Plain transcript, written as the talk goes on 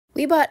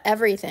We bought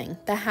everything: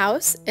 the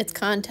house, its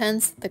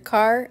contents, the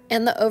car,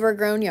 and the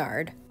overgrown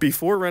yard.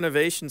 Before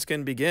renovations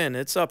can begin,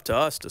 it's up to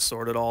us to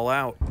sort it all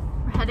out.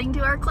 We're heading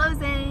to our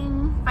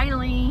closing,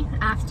 finally,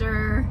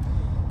 after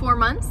 4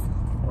 months.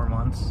 4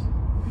 months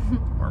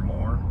or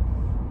more.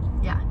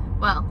 Yeah,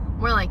 well,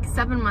 we're like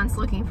 7 months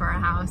looking for a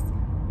house,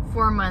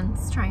 4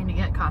 months trying to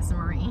get Casa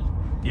Marie.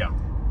 Yeah.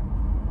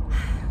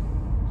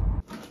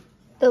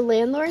 The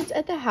landlords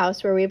at the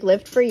house where we've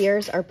lived for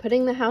years are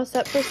putting the house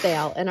up for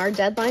sale, and our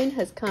deadline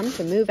has come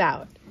to move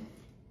out.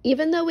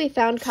 Even though we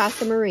found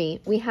Casa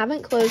Marie, we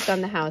haven't closed on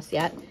the house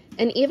yet,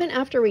 and even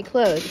after we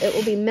close, it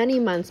will be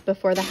many months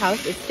before the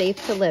house is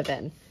safe to live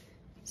in.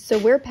 So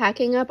we're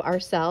packing up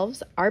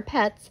ourselves, our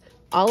pets,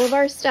 all of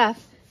our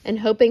stuff, and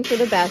hoping for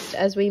the best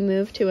as we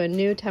move to a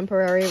new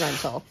temporary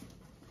rental.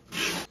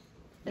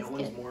 No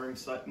one's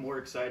more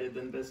excited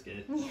than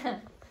Biscuit. Yeah,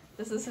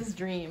 this is his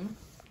dream.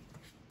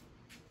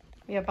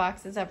 We have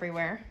boxes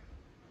everywhere.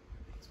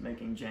 It's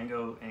making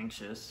Django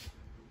anxious.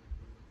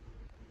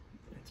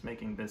 It's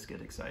making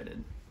Biscuit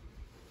excited.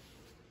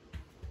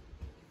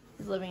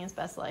 He's living his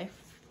best life.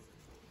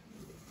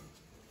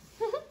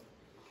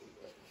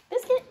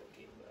 Biscuit!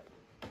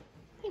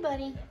 Hey,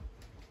 buddy.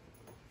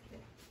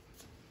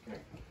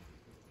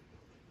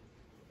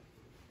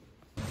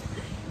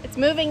 It's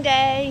moving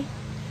day.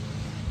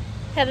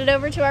 Headed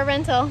over to our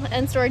rental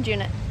and storage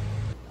unit.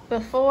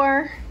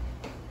 Before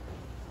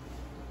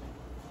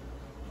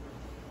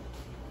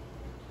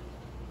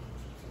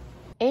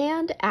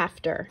and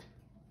after.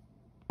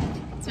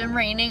 It's been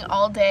raining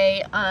all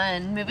day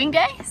on moving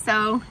day,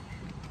 so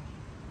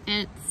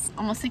it's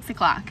almost 6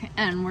 o'clock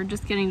and we're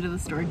just getting to the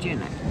storage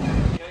unit.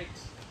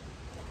 Yikes.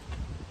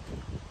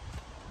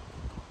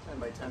 10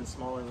 by 10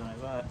 smaller than I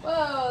thought.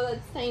 Whoa,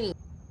 that's tiny.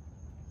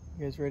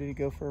 You guys ready to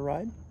go for a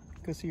ride?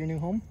 Go see your new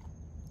home?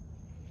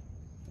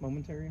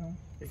 Momentary home?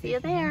 See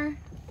you there.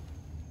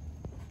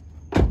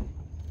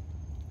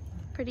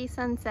 Pretty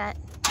sunset.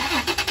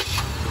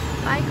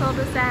 Bye,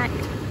 cul-de-sac.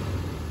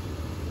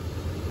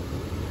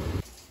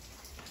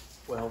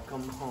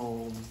 Welcome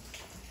home.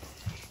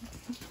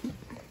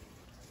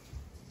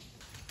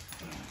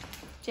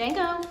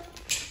 Django,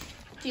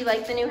 do you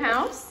like the new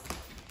house?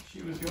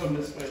 She was going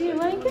this way. Do you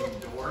like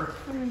it? Door.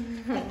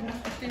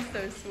 She's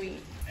so sweet.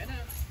 Anna.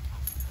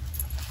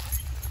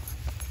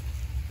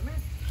 Come here.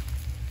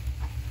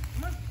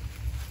 Come on.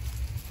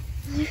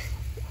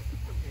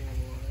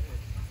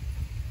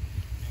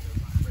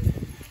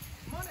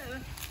 Come on,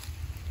 Anna.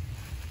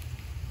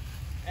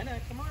 Anna,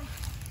 come on.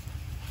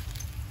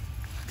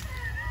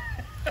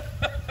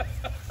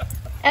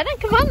 Anna,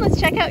 come on,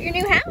 let's check out your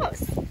new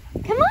house.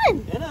 Come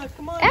on. Anna,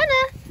 come on.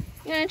 Anna,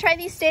 you want to try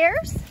these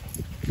stairs?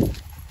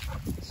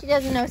 She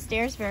doesn't know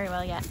stairs very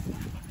well yet.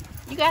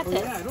 You got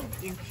this. Yeah, I don't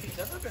think she's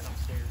ever been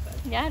upstairs.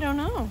 Yeah, I don't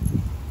know.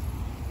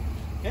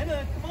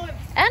 Anna, come on.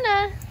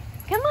 Anna,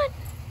 come on.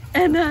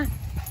 Anna.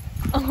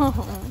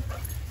 Oh.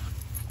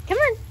 Come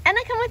on.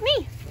 Anna, come with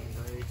me.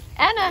 Great.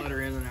 Anna. Let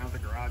her in and out of the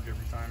garage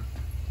every time.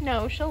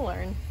 No, she'll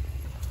learn.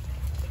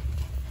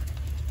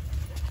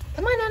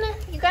 Come on, Anna.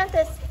 You got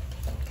this.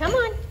 Come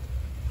on.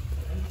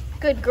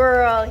 Good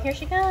girl. Here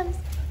she comes.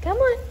 Come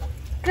on.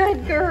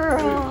 Good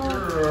girl.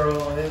 Good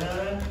girl,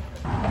 Anna.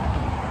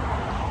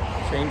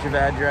 Change of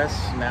address.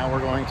 Now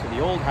we're going to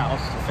the old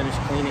house to finish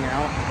cleaning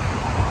out.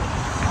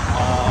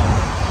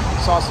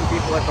 Saw some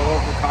people at the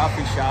local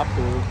coffee shop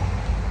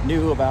who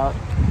knew about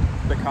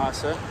the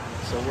casa,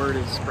 so word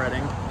is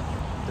spreading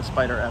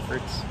despite our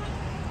efforts.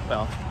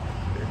 Well,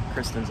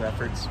 Kristen's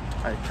efforts.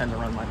 I tend to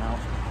run my mouth.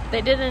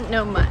 They didn't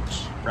know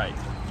much. Right.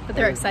 But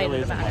they're excited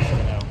really about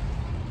it.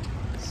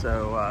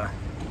 So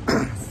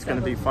it's going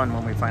to be fun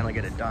when we finally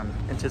get it done.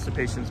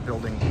 Anticipation's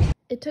building.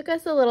 It took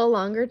us a little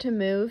longer to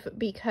move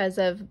because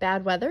of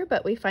bad weather,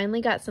 but we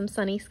finally got some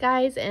sunny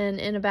skies, and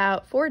in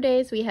about 4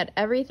 days we had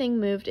everything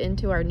moved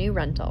into our new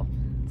rental.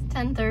 It's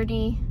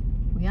 10:30.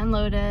 We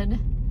unloaded.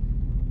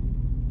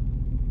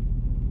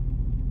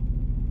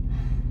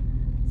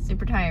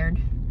 Super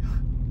tired.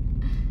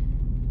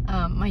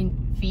 My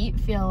feet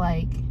feel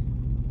like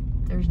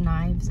there's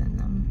knives in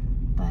them,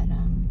 but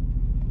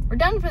we're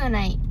done for the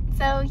night.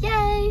 So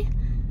yay!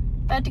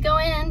 About to go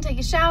in, take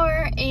a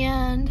shower,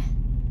 and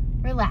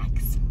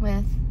relax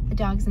with the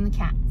dogs and the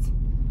cats.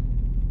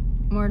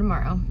 More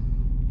tomorrow.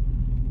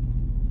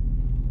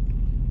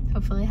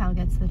 Hopefully Hal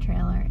gets the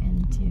trailer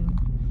into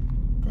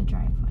the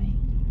driveway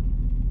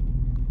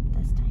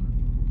this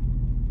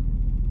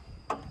time.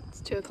 It's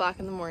 2 o'clock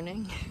in the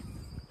morning.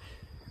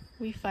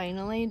 We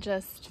finally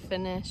just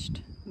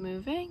finished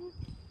moving,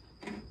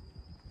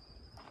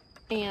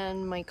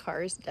 and my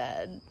car's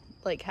dead,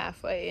 like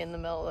halfway in the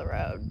middle of the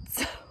road.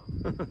 So.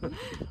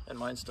 And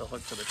mine's still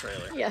hooked to the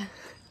trailer. Yeah,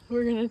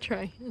 we're gonna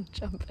try and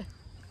jump it.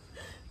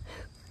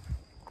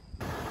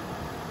 Wanna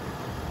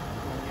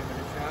give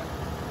it a shot?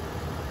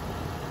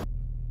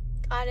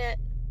 Got it.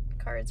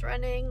 Car is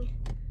running.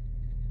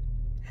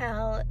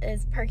 Hal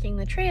is parking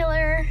the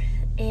trailer,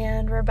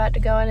 and we're about to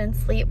go in and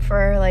sleep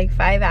for like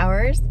 5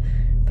 hours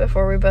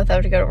before we both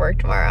have to go to work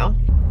tomorrow.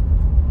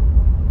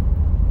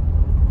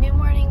 New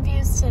morning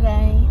views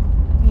today.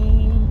 We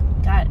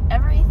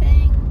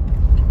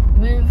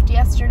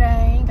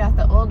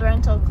old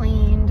rental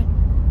cleaned.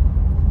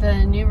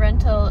 The new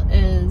rental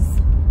is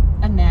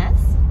a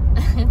mess.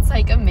 It's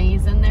like a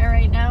maze in there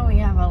right now. We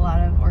have a lot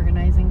of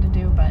organizing to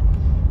do, but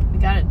we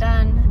got it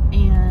done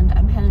and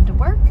I'm headed to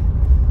work.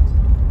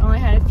 I only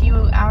had a few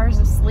hours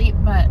of sleep,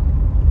 but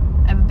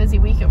I have a busy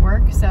week at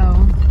work, so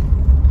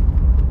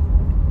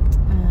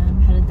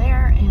I'm headed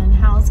there, and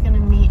Hal's gonna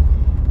meet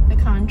the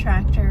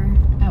contractor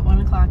at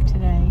 1 o'clock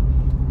today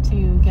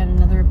to get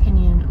another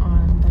opinion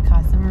on the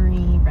Casa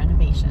Marie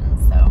renovation.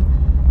 So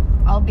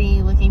I'll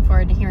be looking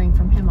forward to hearing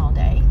from him all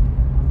day,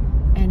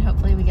 and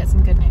hopefully we get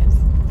some good news.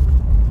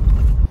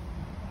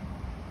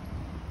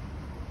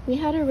 We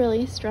had a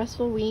really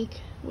stressful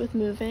week with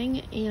moving,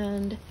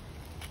 and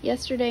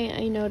yesterday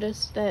I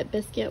noticed that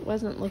Biscuit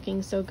wasn't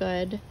looking so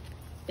good.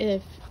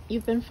 If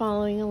you've been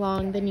following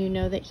along, then you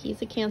know that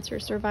he's a cancer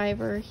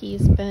survivor.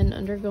 He's been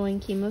undergoing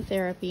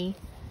chemotherapy,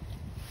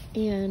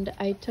 and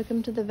I took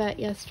him to the vet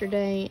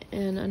yesterday,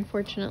 and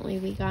unfortunately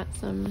we got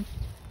some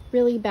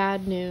really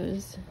bad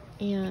news.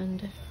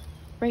 And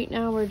right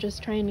now we're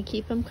just trying to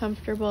keep him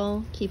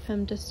comfortable, keep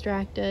him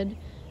distracted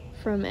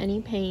from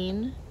any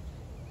pain,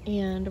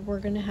 and we're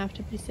gonna have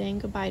to be saying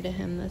goodbye to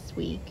him this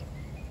week.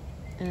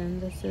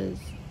 And this is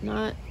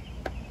not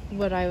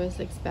what I was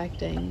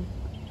expecting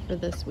for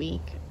this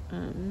week.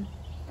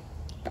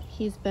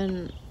 He's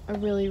been a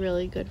really,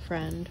 really good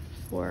friend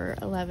for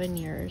 11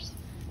 years,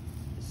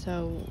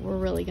 so we're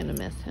really gonna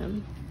miss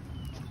him.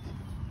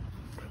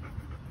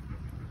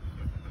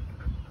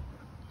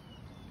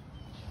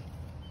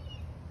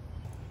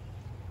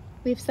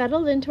 We've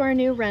settled into our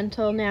new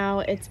rental now.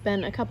 It's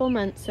been a couple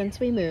months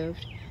since we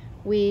moved.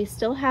 We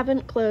still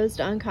haven't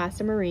closed on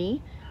Casa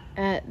Marie.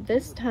 At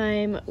this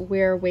time,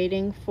 we're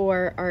waiting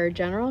for our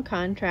general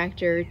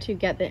contractor to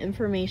get the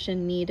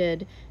information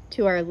needed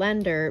to our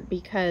lender,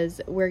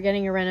 because we're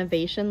getting a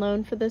renovation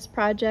loan for this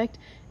project,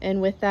 and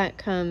with that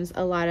comes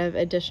a lot of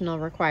additional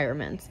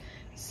requirements.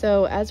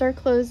 So as our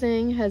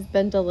closing has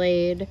been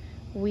delayed,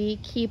 we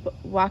keep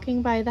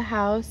walking by the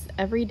house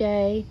every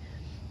day,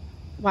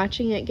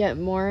 watching it get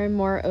more and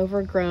more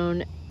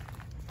overgrown.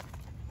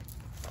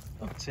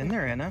 What's in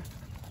there, Anna?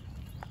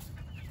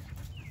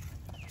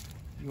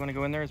 You want to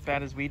go in there as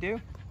bad as we do?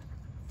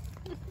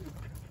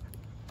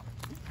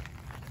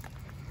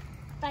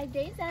 5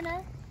 days,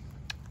 Anna.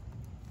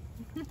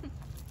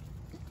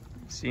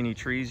 See any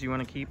trees you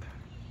want to keep?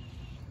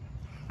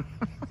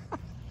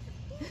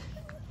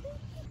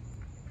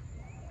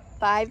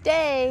 5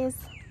 days.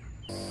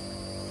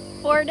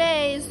 4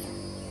 days.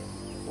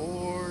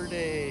 4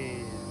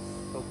 days,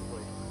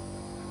 hopefully.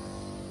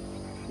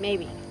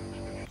 Maybe.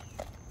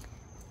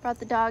 Brought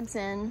the dogs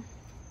in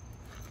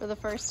for the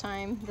first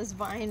time. This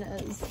vine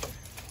is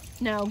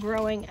now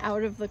growing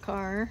out of the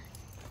car.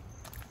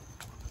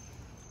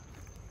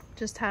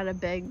 Just had a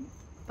big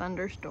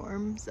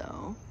thunderstorm,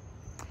 so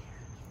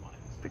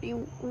pretty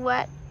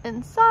wet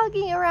and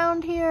soggy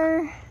around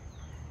here.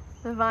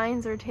 The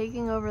vines are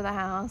taking over the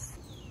house.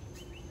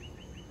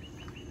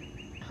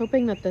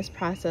 Hoping that this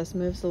process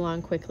moves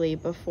along quickly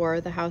before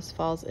the house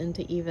falls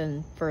into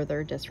even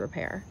further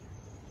disrepair.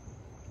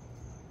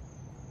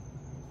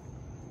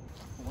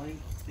 Blank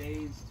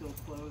days still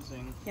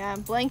closing. Yeah,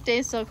 blank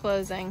day still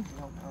closing. I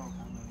don't know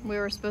how many. We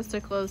were supposed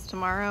to close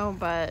tomorrow,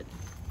 but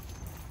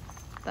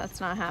that's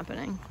not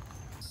happening.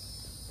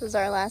 This is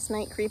our last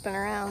night creeping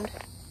around.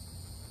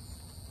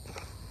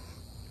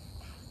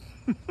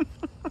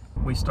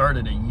 We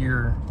started a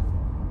year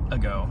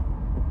ago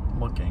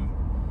looking,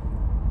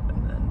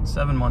 and then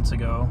 7 months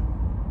ago,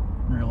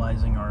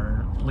 realizing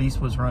our lease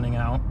was running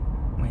out,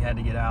 we had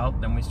to get out.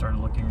 Then we started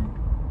looking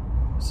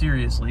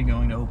seriously,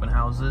 going to open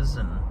houses,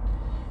 and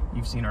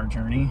you've seen our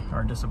journey,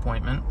 our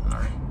disappointment, and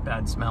our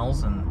bad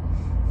smells, and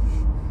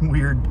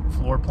weird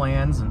floor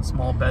plans, and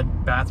small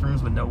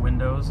bathrooms with no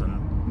windows, and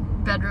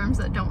Bedrooms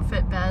that don't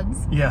fit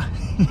beds. yeah,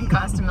 And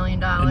cost $1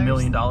 million. and $1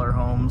 million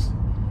homes,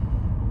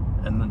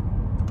 and the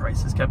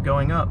prices kept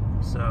going up.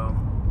 So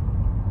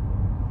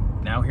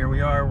now here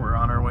we are. We're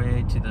on our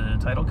way to the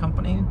title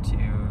company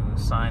to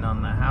sign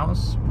on the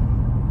house,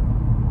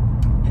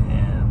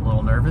 and a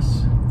little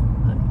nervous,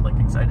 like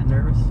excited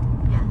nervous.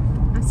 Yeah,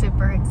 I'm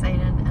super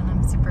excited and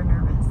I'm super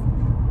nervous.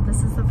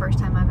 This is the first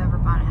time I've ever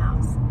bought a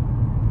house.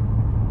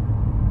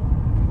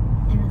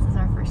 And this is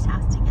our first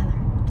house together.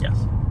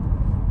 Yes.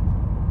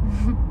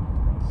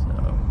 So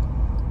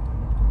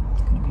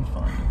it's gonna be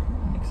fun.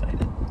 I'm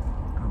excited.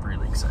 I'm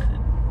really excited,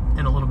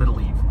 and a little bit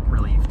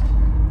relieved.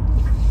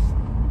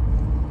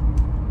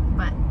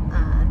 But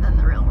then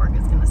the real work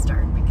is going to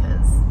start,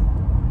 because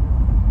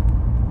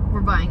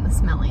we're buying the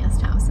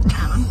smelliest house in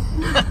town.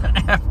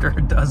 After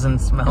a dozen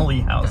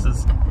smelly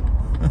houses,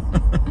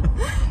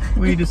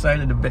 we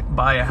decided to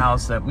buy a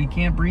house that we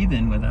can't breathe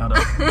in without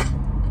a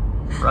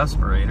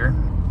respirator.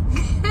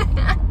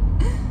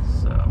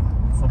 So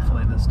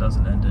hopefully this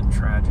doesn't end in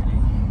tragedy.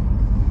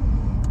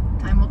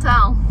 Time will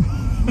tell.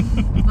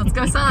 Let's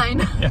go sign.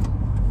 Yeah.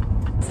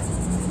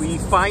 We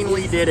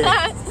finally did it.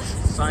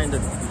 Signed a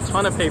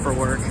ton of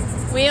paperwork.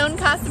 We own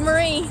Casa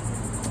Marie.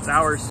 It's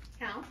ours.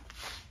 Cal,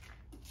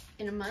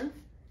 in a month,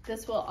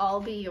 this will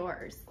all be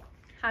yours.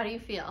 How do you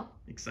feel?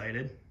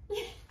 Excited. This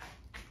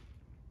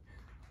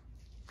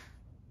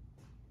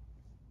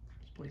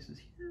place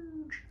is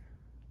huge.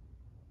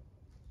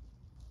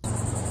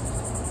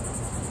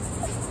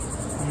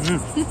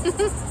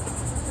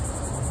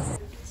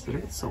 Consider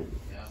it sold.